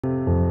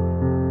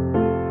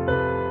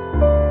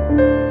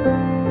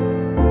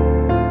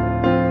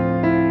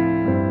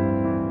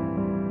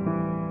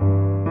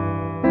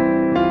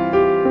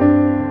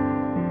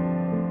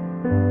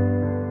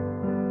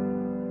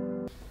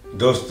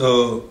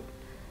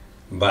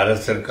दोस्तों, भारत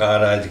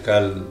सरकार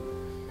आजकल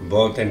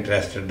बहुत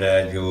इंटरेस्टेड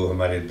है। जो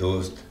हमारे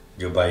दोस्त,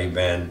 जो भाई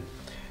बहन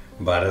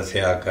भारत से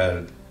आकर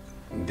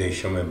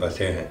देशों में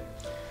बसे हैं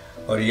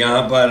और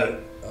यहाँ पर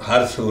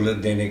हर सहूलत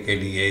देने के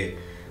लिए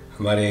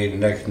हमारे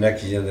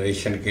नेक्स्ट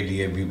जनरेशन के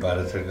लिए भी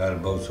भारत सरकार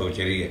बहुत सोच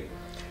रही है।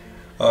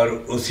 और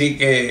उसी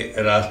के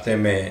रास्ते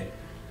में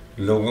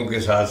लोगों के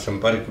साथ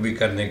संपर्क भी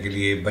करने के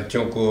लिए,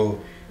 बच्चों को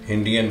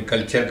इंडियन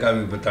कल्चर का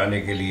भी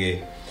बताने के लिए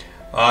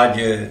आज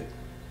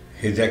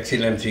his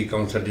excellency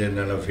council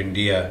general of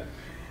India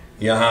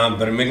यहाँ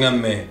बर्मिंघम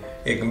में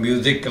एक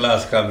म्यूज़िक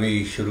क्लास का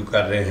भी शुरू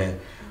कर रहे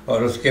हैं।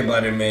 और उसके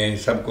बारे में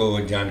सबको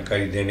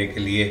जानकारी देने के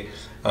लिए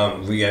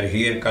we are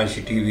here,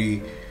 Kanshi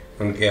TV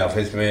उनके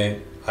ऑफिस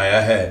में आया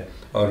है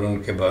और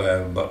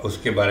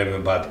उसके बारे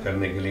में बात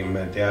करने के लिए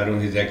मैं तैयार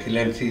हूँ हिज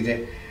एक्सीलेंसी से।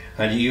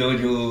 हाँ जी, वो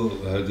जो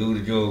हजूर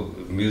जो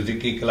म्यूज़िक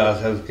की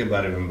क्लास है उसके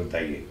बारे में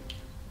बताइए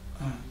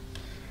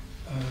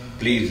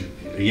प्लीज।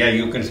 या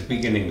you can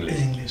speak in English.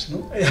 English, no?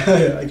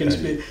 I can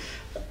speak.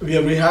 We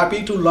are very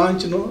happy to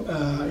launch,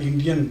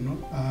 Indian,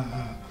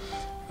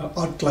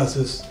 art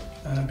classes.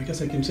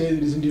 Because I can say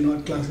it is Indian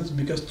art classes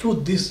because through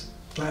these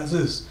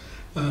classes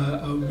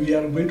we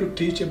are going to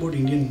teach about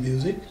Indian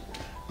music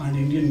and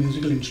Indian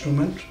musical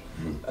instrument,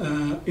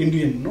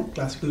 Indian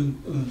classical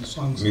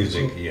songs.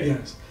 Music, also. yeah.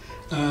 Yes.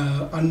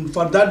 And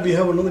for that we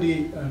have a very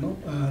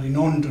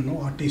renowned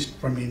artist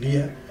from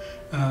India.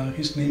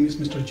 His name is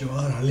Mr.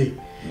 Johar Ali.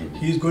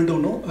 He is going to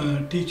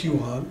teach you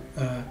all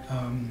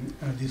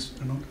this.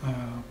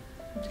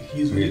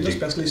 He is a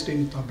specialist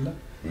in tabla,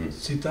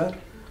 sitar,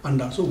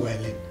 and also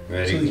violin.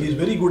 So he is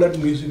very good at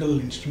musical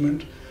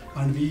instrument,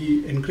 and we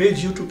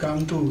encourage you to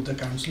come to the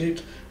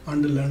Consulate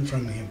and learn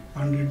from him.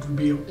 And it will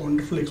be a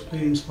wonderful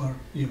experience for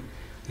you.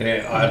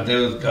 Are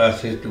those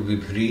classes to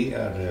be free?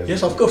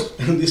 Yes, of course.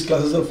 These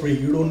classes are free.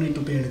 You don't need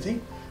to pay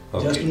anything.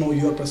 Okay. Just know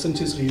your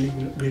presence is really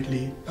greatly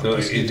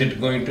appreciated. So is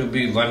it going to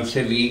be once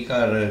a week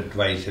or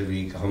twice a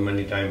week? How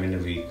many times in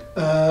a week?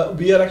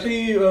 We are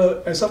actually,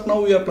 as of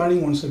now, we are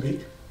planning once a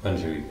week.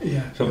 Once a week.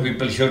 Yeah. So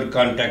people should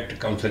contact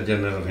Consul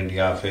General of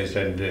India office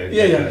and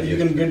you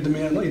can get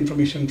the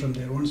information from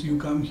there. Once you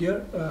come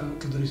here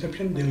to the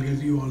reception, they'll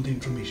give you all the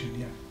information.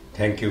 Yeah.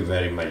 Thank you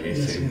very much.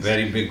 It's a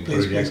very big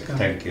project.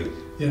 Thank you.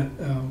 Yeah.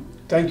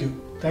 Thank you,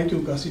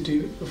 Kanshi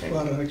TV,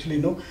 for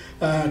actually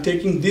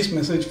taking this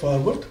message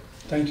forward.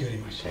 Thank you very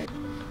much.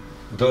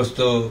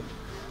 दोस्तों,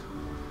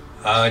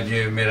 आज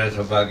मेरा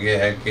सौभाग्य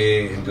है कि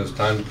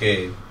हिंदुस्तान के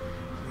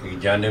एक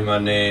जाने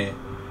माने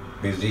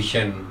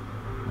म्यूजिशियन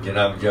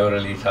जनाब जौहर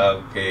अली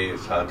साहब के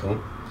साथ हूँ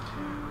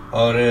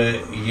और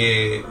ये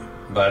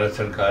भारत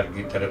सरकार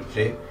की तरफ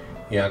से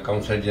यहाँ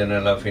council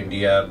general of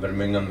India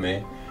Birmingham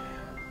में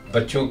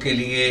बच्चों के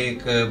लिए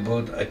एक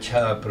बहुत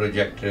अच्छा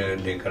प्रोजेक्ट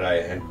लेकर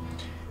आए हैं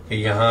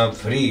कि यहाँ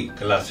फ्री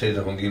क्लासेस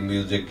होंगी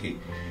म्यूज़िक की।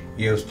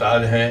 ये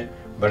उस्ताद हैं,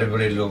 बड़े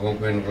बड़े लोगों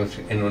को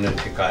इन्होंने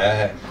सिखाया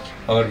है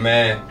और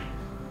मैं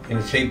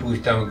इनसे ही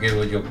पूछता हूँ कि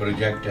वो जो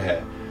प्रोजेक्ट है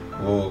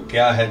वो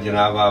क्या है।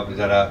 जनाब, आप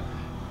ज़रा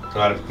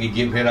तारीफ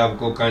कीजिए, फिर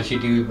आपको कांशी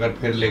टीवी पर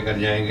फिर लेकर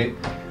जाएंगे,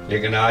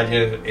 लेकिन आज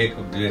एक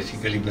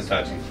बेसिकली बता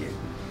दीजिए।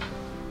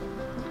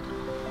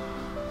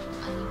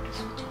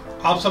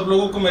 आप सब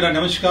लोगों को मेरा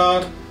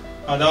नमस्कार,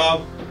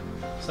 आदाब,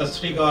 सत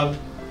श्री अकाल।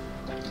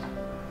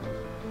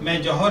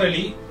 मैं जौहर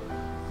अली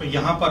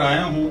यहाँ पर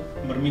आया हूँ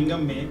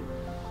बर्मिंघम में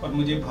और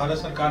मुझे भारत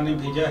सरकार ने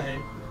भेजा है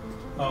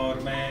और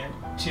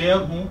मैं चेयर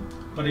हूँ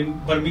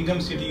बर्मिंघम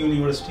सिटी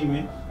यूनिवर्सिटी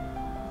में।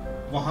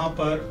 वहाँ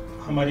पर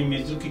हमारी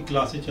म्यूजिक की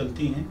क्लासेस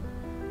चलती हैं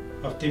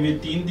हफ्ते में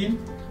 3 दिन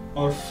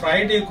और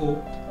फ्राइडे को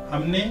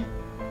हमने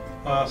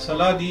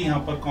सलाह दी यहाँ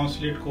पर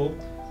कॉन्सुलेट को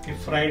कि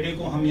फ्राइडे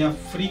को हम यहाँ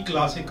फ्री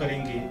क्लासेस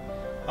करेंगे।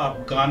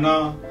 आप गाना,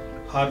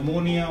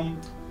 हारमोनियम,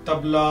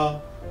 तबला,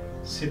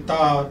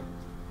 सितार,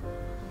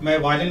 मैं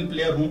वायलिन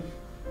प्लेयर हूँ,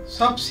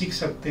 सब सीख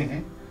सकते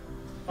हैं।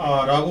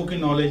 रागों की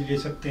नॉलेज ले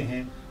सकते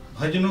हैं,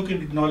 भजनों की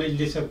नॉलेज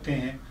ले सकते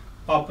हैं,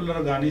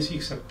 पॉपुलर गाने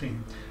सीख सकते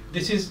हैं।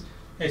 This is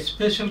a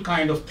special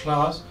kind of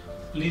class,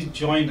 please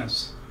join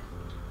us.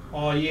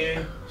 और ये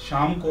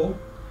शाम को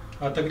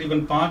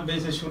तकरीबन 5 बजे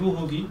से शुरू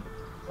होगी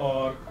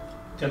और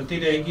चलती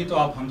रहेगी, तो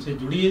आप हमसे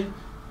जुड़िए।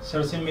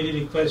 सर से मेरी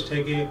रिक्वेस्ट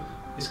है कि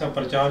इसका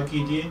प्रचार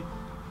कीजिए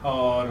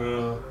और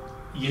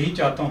यही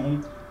चाहता हूँ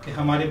कि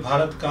हमारे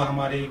भारत का,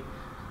 हमारे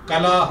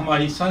कला,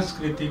 हमारी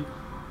संस्कृति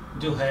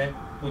जो है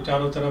वो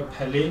चारों तरफ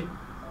फैले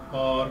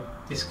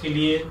और इसके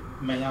लिए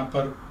मैं यहाँ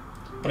पर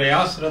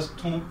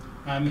प्रयासरत हूँ।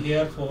 I am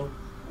here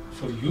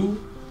for you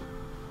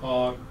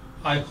और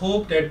I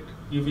hope that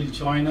you will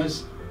join us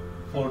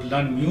for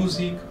learn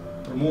music,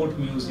 promote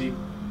music.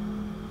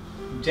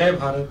 जय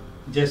भारत,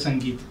 जय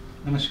संगीत।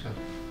 नमस्कार।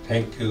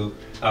 थैंक यू,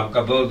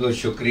 आपका बहुत बहुत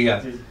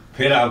शुक्रिया।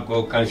 फिर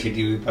आपको कांशी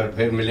टीवी पर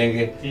फिर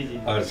मिलेंगे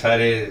और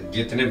सारे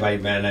जितने भाई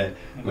बहन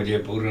हैं, मुझे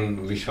पूर्ण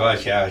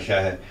विश्वास है, आशा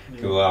है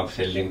कि वो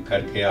आपसे लिंक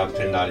करके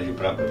आपसे नॉलेज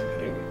प्राप्त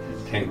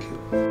करेंगे। Thank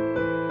you.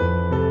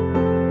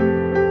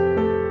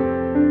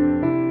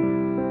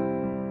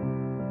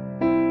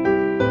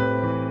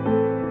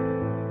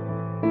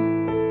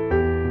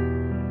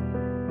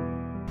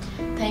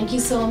 Thank you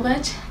so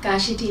much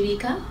Kashi TV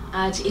का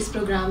आज इस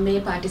प्रोग्राम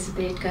में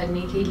पार्टिसिपेट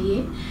करने के लिए.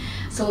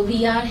 So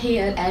we are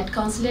here at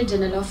Consulate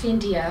General of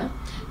India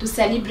to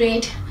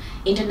celebrate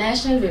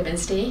International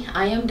Women's Day.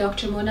 I am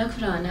Dr. Monna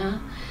Khurana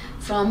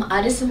from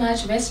Arya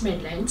Samaj West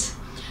Midlands.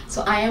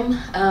 So I am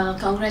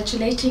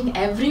congratulating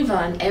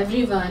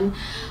everyone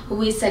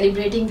who is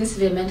celebrating this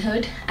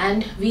womanhood,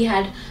 and we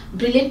had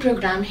brilliant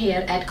program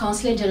here at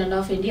Consulate General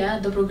of India.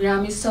 The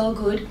program is so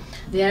good.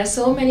 There are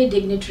so many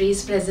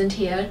dignitaries present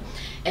here,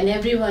 and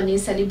everyone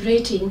is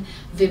celebrating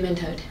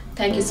womanhood.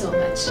 Thank you so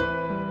much.